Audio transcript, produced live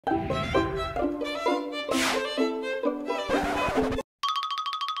Hi,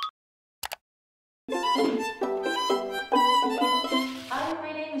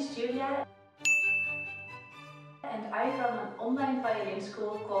 my name is Julia and I run an online violin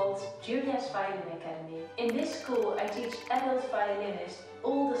school called Julia's Violin Academy. In this school I teach adult violinists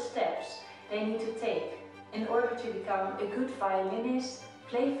all the steps they need to take in order to become a good violinist,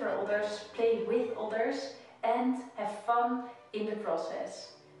 play for others, play with others and have fun in the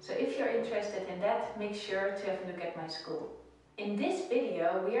process. So if you're interested in that, make sure to have a look at my school. In this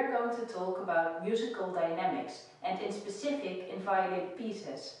video we are going to talk about musical dynamics and in specific in violin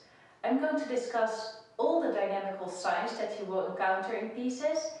pieces. I'm going to discuss all the dynamical signs that you will encounter in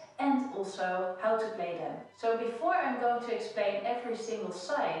pieces and also how to play them. So before I'm going to explain every single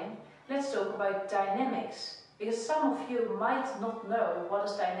sign, let's talk about dynamics, because some of you might not know what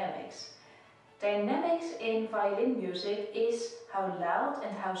is dynamics. Dynamics in violin music is how loud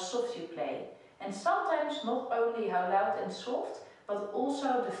and how soft you play. And sometimes not only how loud and soft, but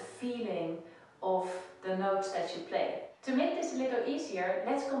also the feeling of the notes that you play. To make this a little easier,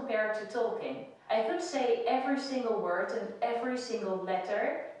 let's compare to talking. I could say every single word and every single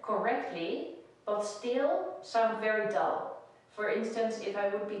letter correctly, but still sound very dull. For instance, if I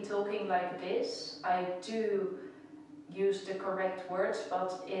would be talking like this, I do use the correct words,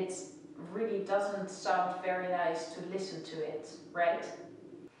 but it really doesn't sound very nice to listen to it, right?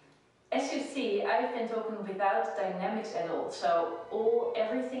 As you see, I've been talking without dynamics at all, so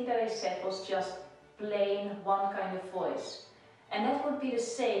everything that I said was just plain one kind of voice. And that would be the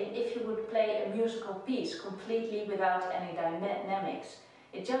same if you would play a musical piece completely without any dynamics.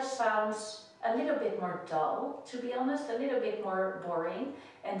 It just sounds a little bit more dull, to be honest, a little bit more boring,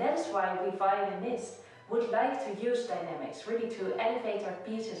 and that is why we violinists would like to use dynamics, really to elevate our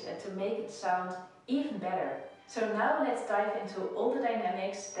pieces and to make it sound even better. So now let's dive into all the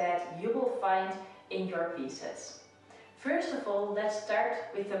dynamics that you will find in your pieces. First of all, let's start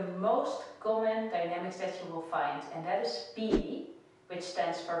with the most common dynamics that you will find, and that is P, which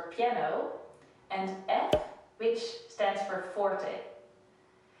stands for piano, and F, which stands for forte.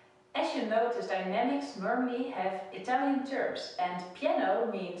 As you notice, dynamics normally have Italian terms, and piano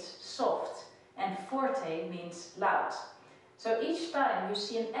means soft and forte means loud. So each time you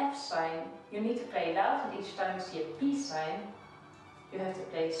see an F sign, you need to play loud, and each time you see a P sign, you have to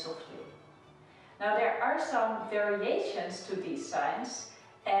play softly. Now there are some variations to these signs,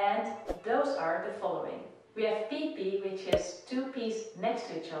 and those are the following. We have PP, which is two P's next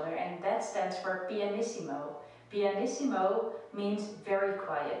to each other, and that stands for pianissimo. Pianissimo means very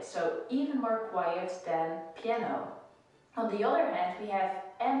quiet, so even more quiet than piano. On the other hand, we have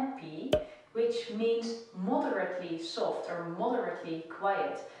MP, which means moderately soft or moderately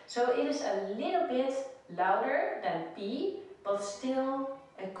quiet. So it is a little bit louder than P, but still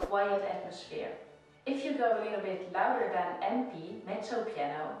a quiet atmosphere. If you go a little bit louder than MP, mezzo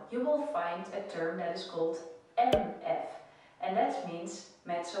piano, you will find a term that is called MF, and that means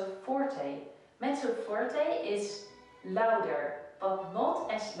mezzo forte. Mezzo forte is louder, but not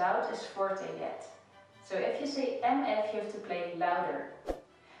as loud as forte yet. So if you say MF, you have to play louder.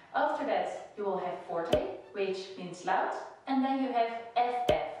 After that, you will have forte, which means loud, and then you have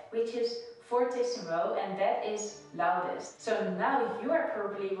FF, which is fortissimo, and that is loudest. So now you are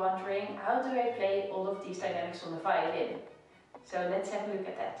probably wondering, how do I play all of these dynamics on the violin? So let's have a look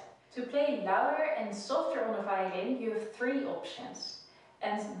at that. To play louder and softer on the violin, you have three options.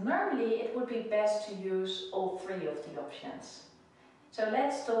 And normally it would be best to use all three of the options. So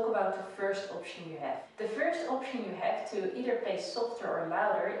let's talk about the first option you have. The first option you have to either play softer or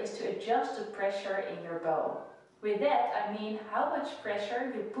louder is to adjust the pressure in your bow. With that I mean how much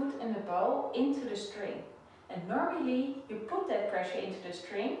pressure you put in the bow into the string. And normally you put that pressure into the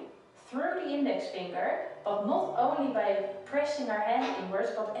string through the index finger, but not only by pressing our hand inwards,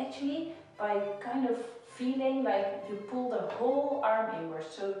 but actually by kind of feeling like you pull the whole arm inwards.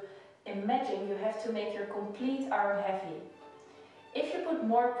 So imagine you have to make your complete arm heavy. If you put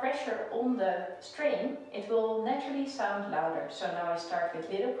more pressure on the string, it will naturally sound louder. So now I start with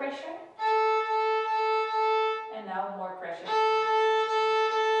little pressure, and now more pressure.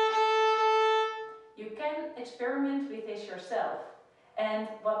 You can experiment with this yourself, and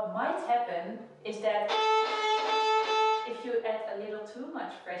what might happen is that if you add a little too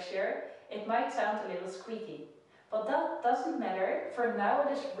much pressure, it might sound a little squeaky. But that doesn't matter. For now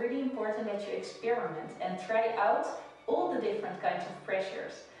it is really important that you experiment and try out all the different kinds of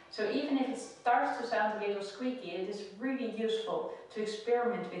pressures. So even if it starts to sound a little squeaky, it is really useful to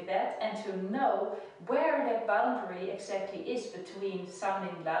experiment with that and to know where that boundary exactly is between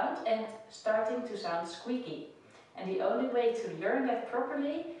sounding loud and starting to sound squeaky. And the only way to learn that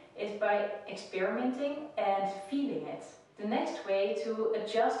properly is by experimenting and feeling it. The next way to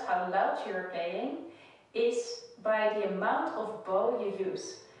adjust how loud you're playing is by the amount of bow you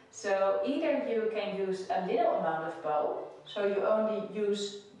use. So either you can use a little amount of bow, so you only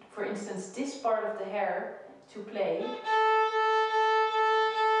use, for instance, this part of the hair to play.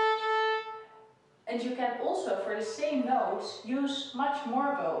 And you can also, for the same notes, use much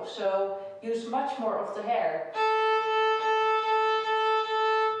more bow, so use much more of the hair.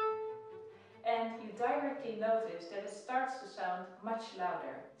 And you directly notice that it starts to sound much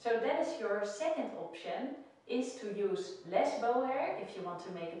louder. So that is your second option, is to use less bow hair if you want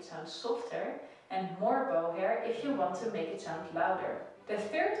to make it sound softer, and more bow hair if you want to make it sound louder. The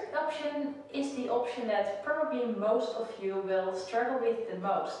third option is the option that probably most of you will struggle with the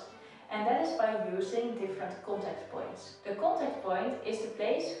most, and that is by using different contact points. The contact point is the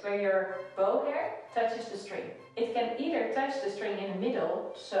place where your bow hair touches the string. It can either touch the string in the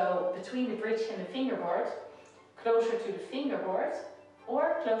middle, so between the bridge and the fingerboard, closer to the fingerboard,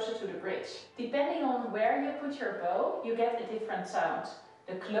 or closer to the bridge. Depending on where you put your bow, you get a different sound.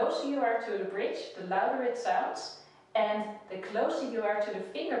 The closer you are to the bridge, the louder it sounds, and the closer you are to the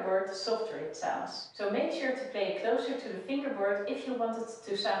fingerboard, the softer it sounds. So make sure to play closer to the fingerboard if you want it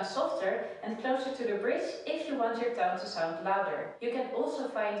to sound softer, and closer to the bridge if you want your tone to sound louder. You can also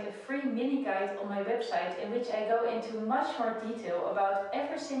find a free mini guide on my website in which I go into much more detail about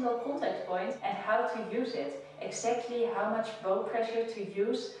every single contact point and how to use it, exactly how much bow pressure to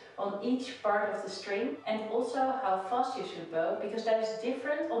use on each part of the string, and also how fast you should bow, because that is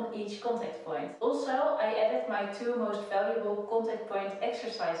different on each contact point. Also, I added my 2 most valuable contact point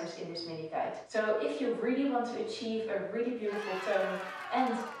exercises in this mini guide. So if you really want to achieve a really beautiful tone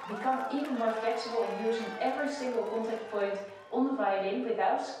and become even more flexible in using every single contact point on the violin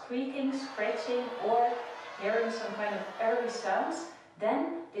without squeaking, scratching, or hearing some kind of airy sounds,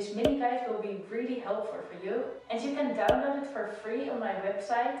 then this mini guide will be really helpful for you, and you can download it for free on my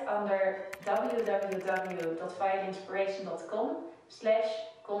website under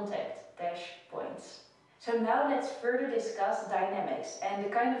www.violinspiration.com/contact-points. So now let's further discuss dynamics and the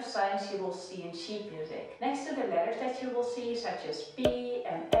kind of signs you will see in sheet music. Next to the letters that you will see, such as P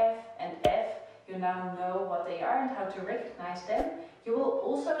and F, you now know what they are and how to recognize them. You will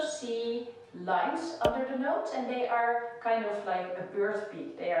also see lines under the notes, and they are kind of like a bird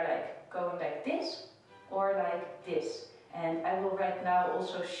beat. They are like going like this or like this. And I will right now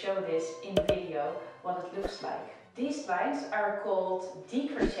also show this in video what it looks like. These lines are called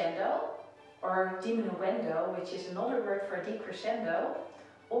decrescendo or diminuendo, which is another word for decrescendo,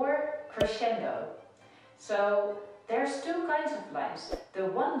 or crescendo. So there's 2 kinds of lines. The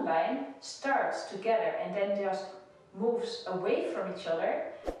one line starts together and then just moves away from each other,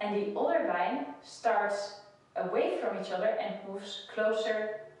 and the other line starts away from each other and moves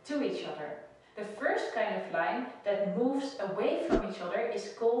closer to each other. The first kind of line that moves away from each other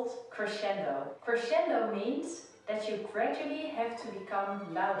is called crescendo. Crescendo means that you gradually have to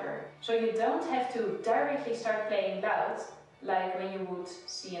become louder. So you don't have to directly start playing loud, like when you would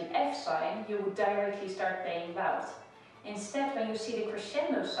see an F sign, you would directly start playing loud. Instead, when you see the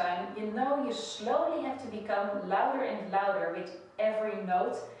crescendo sign, you know you slowly have to become louder and louder with every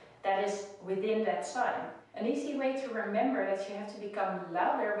note that is within that sign. An easy way to remember that you have to become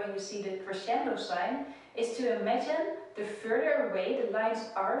louder when you see the crescendo sign is to imagine the further away the lines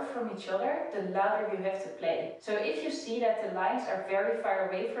are from each other, the louder you have to play. So if you see that the lines are very far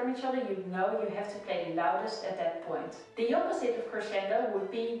away from each other, you know you have to play loudest at that point. The opposite of crescendo would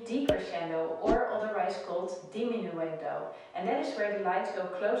be decrescendo, or otherwise called diminuendo, and that is where the lines go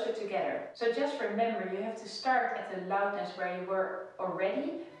closer together. So just remember, you have to start at the loudness where you were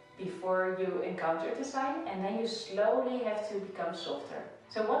already before you encountered the sign, and then you slowly have to become softer.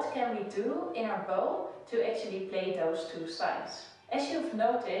 So what can we do in our bow to actually play those 2 signs? As you've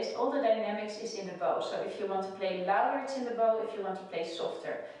noticed, all the dynamics is in the bow. So if you want to play louder, it's in the bow. If you want to play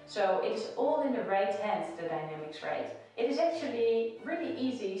softer. So it is all in the right hand, the dynamics, right? It is actually really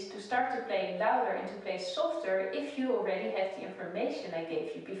easy to start to play louder and to play softer if you already have the information I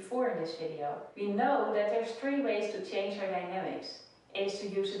gave you before in this video. We know that there's 3 ways to change our dynamics. It is to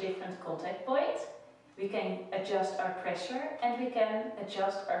use a different contact point, we can adjust our pressure, and we can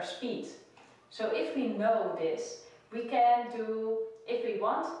adjust our speed. So if we know this, we can do, if we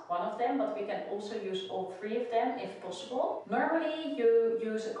want, one of them, but we can also use all 3 of them if possible. Normally you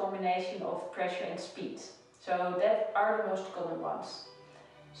use a combination of pressure and speed. So that are the most common ones.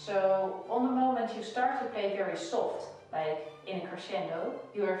 So on the moment you start to play very soft, like in a crescendo,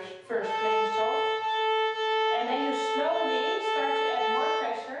 you are first playing soft, and then you slowly start to add more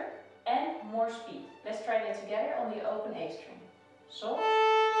pressure and more more speed. Let's try that together on the open A string. Sol.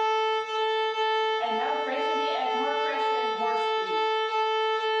 And now gradually add more pressure and more speed.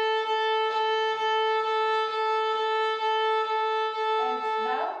 And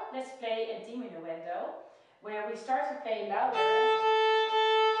now let's play a diminuendo, where we start to play louder.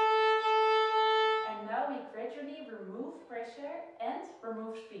 And now we gradually remove pressure and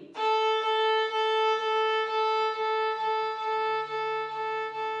remove speed.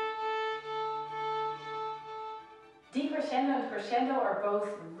 Decrescendo and crescendo are both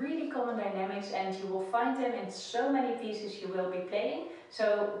really common dynamics, and you will find them in so many pieces you will be playing,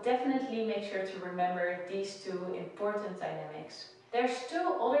 so definitely make sure to remember these two important dynamics. There's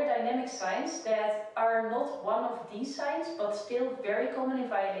two other dynamic signs that are not one of these signs, but still very common in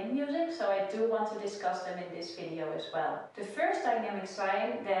violin music, so I do want to discuss them in this video as well. The first dynamic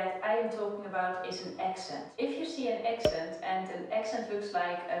sign that I am talking about is an accent. If you see an accent, and an accent looks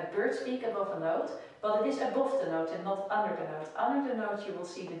like a bird's beak above a note, but it is above the note and not under the note. Under the note you will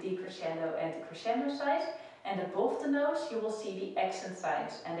see the decrescendo and the crescendo signs, and above the notes you will see the accent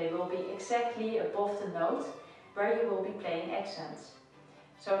signs, and they will be exactly above the note where you will be playing accents.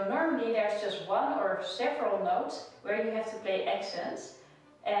 So normally there's just one or several notes where you have to play accents,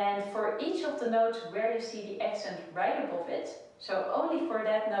 and for each of the notes where you see the accent right above it, so only for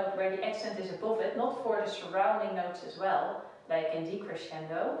that note where the accent is above it, not for the surrounding notes as well, like in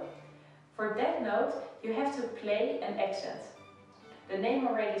decrescendo, for that note you have to play an accent. The name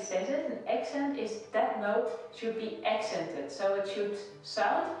already says it, an accent is that note should be accented, so it should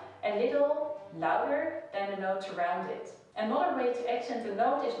sound a little louder than the notes around it. Another way to accent a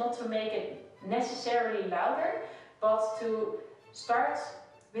note is not to make it necessarily louder, but to start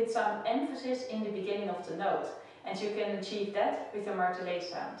with some emphasis in the beginning of the note. And you can achieve that with a martelé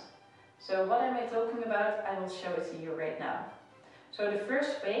sound. So what am I talking about? I will show it to you right now. So the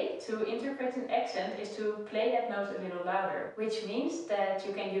first way to interpret an accent is to play that note a little louder, which means that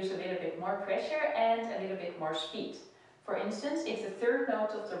you can use a little bit more pressure and a little bit more speed. For instance, if the third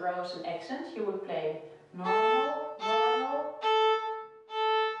note of the row is an accent, you would play normal, normal.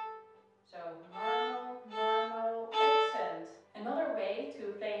 So normal, normal, accent. Another way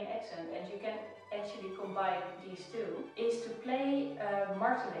to play an accent, and you can actually combine these two, is to play a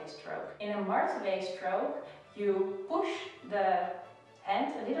martelé stroke. In a martelé stroke, you push the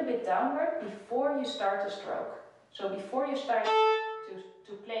hand a little bit downward before you start the stroke. So before you start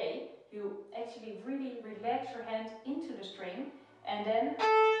to play, you actually really relax your hand into the string, and then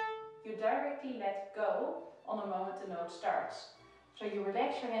you directly let go on the moment the note starts. So you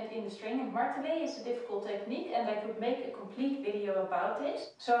relax your hand in the string, and martelé is a difficult technique, and I could make a complete video about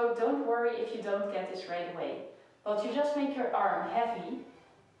this. So don't worry if you don't get this right away. But you just make your arm heavy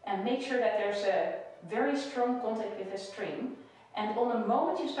and make sure that there's a very strong contact with the string. And on the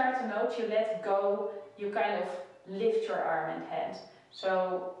moment you start the note, you let go, you kind of lift your arm and hand.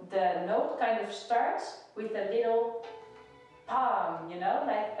 So the note kind of starts with a little palm, you know,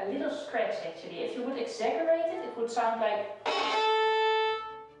 like a little scratch actually. If you would exaggerate it, it would sound like...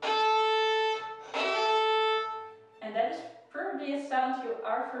 And that is probably a sound you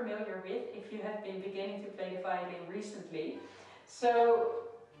are familiar with if you have been beginning to play the violin recently. So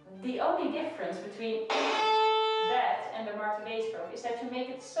the only difference between that and the martelé stroke is that you make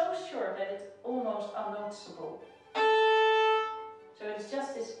it so short that it's almost unnoticeable. So it's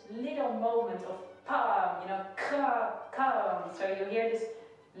just this little moment of palm, you know, ka, so you hear this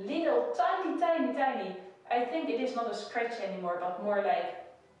little tiny, I think it is not a scratch anymore, but more like,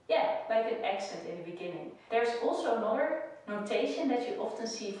 yeah, like an accent in the beginning. There's also another notation that you often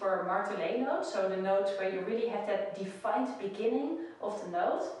see for martelé notes, so the notes where you really have that defined beginning of the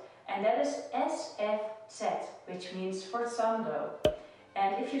note, and that is SFZ, which means forzando.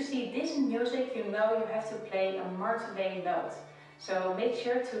 And if you see this in music, you know you have to play a martelé note. So make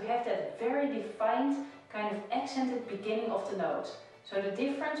sure to have that very defined kind of accented beginning of the note. So the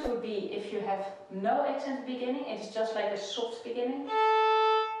difference would be if you have no accented beginning, it's just like a soft beginning.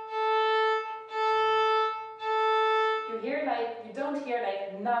 You don't hear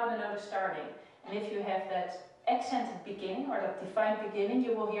like now the note is starting. And if you have that accented beginning or that defined beginning,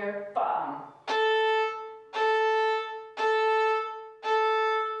 you will hear bam.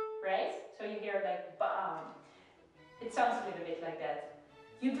 Right? So you hear like bam. It sounds a little bit like that.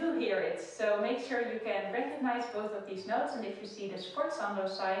 You do hear it, so make sure you can recognize both of these notes, and if you see the sforzando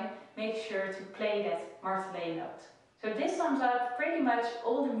sign, make sure to play that martelé note. So this sums up pretty much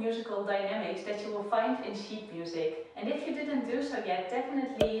all the musical dynamics that you will find in sheet music. And if you didn't do so yet,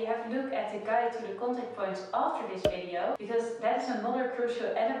 definitely have a look at the guide to the contact points after this video, because that is another crucial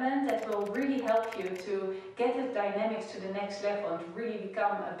element that will really help you to get the dynamics to the next level and to really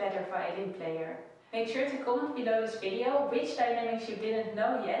become a better violin player. Make sure to comment below this video which dynamics you didn't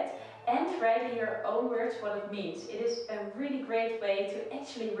know yet, and write in your own words what it means. It is a really great way to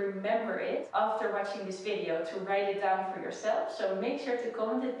actually remember it after watching this video, to write it down for yourself. So make sure to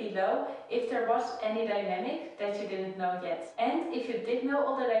comment it below if there was any dynamic that you didn't know yet. And if you did know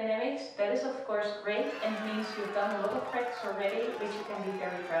all the dynamics, that is of course great and means you've done a lot of practice already, which you can be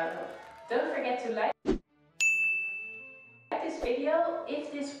very proud of. Don't forget to like this video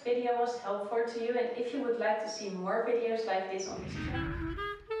if this video was helpful to you, and if you would like to see more videos like this on this channel.